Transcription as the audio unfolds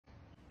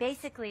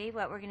Basically,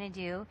 what we're going to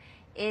do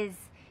is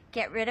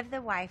get rid of the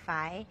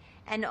Wi-Fi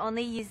and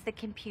only use the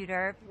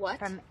computer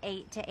from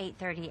 8 to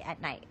 8:30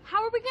 at night.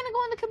 How are we going to go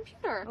on the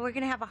computer? We're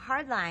going to have a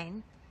hard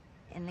line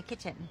in the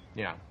kitchen.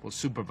 Yeah, we'll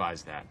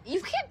supervise that.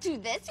 You can't do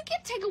this. You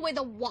can't take away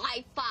the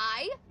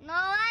Wi-Fi. No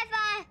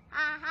Wi-Fi.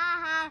 Ha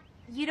ha ha.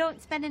 You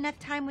don't spend enough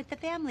time with the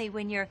family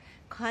when you're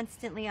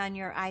constantly on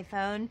your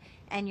iPhone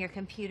and your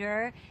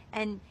computer,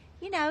 and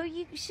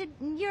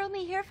you're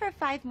only here for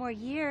 5 more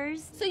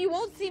years. So you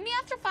won't see me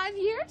after 5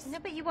 years? No,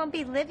 but you won't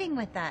be living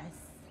with us.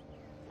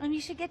 And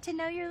you should get to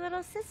know your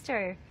little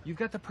sister. You've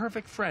got the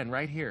perfect friend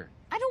right here.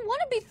 I don't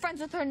want to be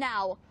friends with her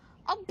now.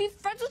 I'll be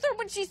friends with her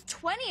when she's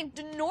 20 and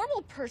a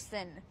normal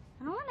person.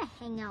 I don't want to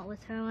hang out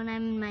with her when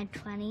I'm in my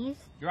 20s.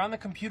 You're on the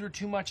computer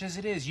too much as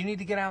it is. You need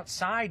to get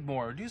outside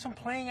more. Do some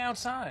playing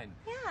outside.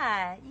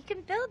 Yeah, you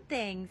can build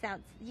things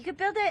out. You could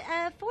build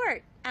a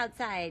fort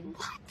outside.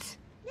 What?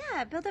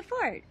 Yeah, build a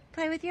fort.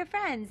 Play with your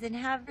friends and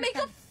have... Make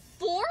a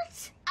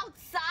fort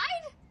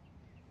outside?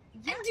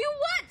 Yeah. And do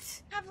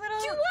what? Have little...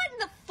 Do what in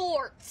the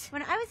fort?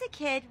 When I was a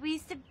kid, we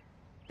used to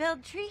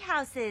build tree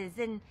houses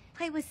and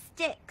play with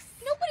sticks.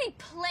 Nobody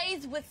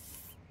plays with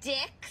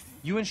sticks.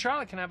 You and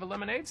Charlotte can have a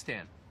lemonade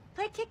stand.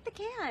 Play kick the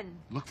can.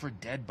 Look for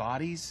dead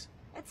bodies.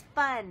 That's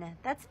fun.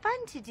 That's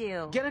fun to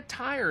do. Get a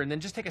tire and then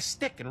just take a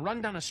stick and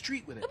run down a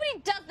street with it.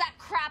 Nobody does that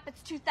crap.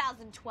 It's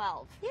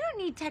 2012. You don't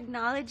need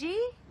technology.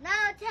 No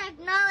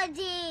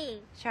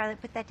technology. Charlotte,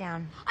 put that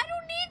down. I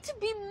don't need to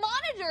be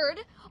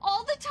monitored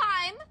all the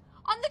time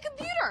on the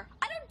computer.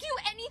 I don't do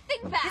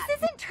anything bad. This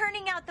isn't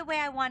turning out the way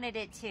I wanted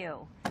it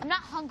to. I'm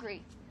not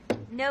hungry.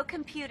 No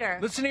computer.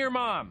 Listen to your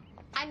mom.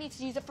 I need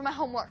to use it for my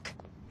homework.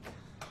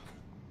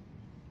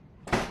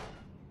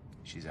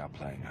 She's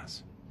outplaying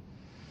us.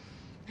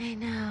 I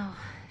know.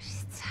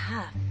 She's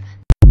tough.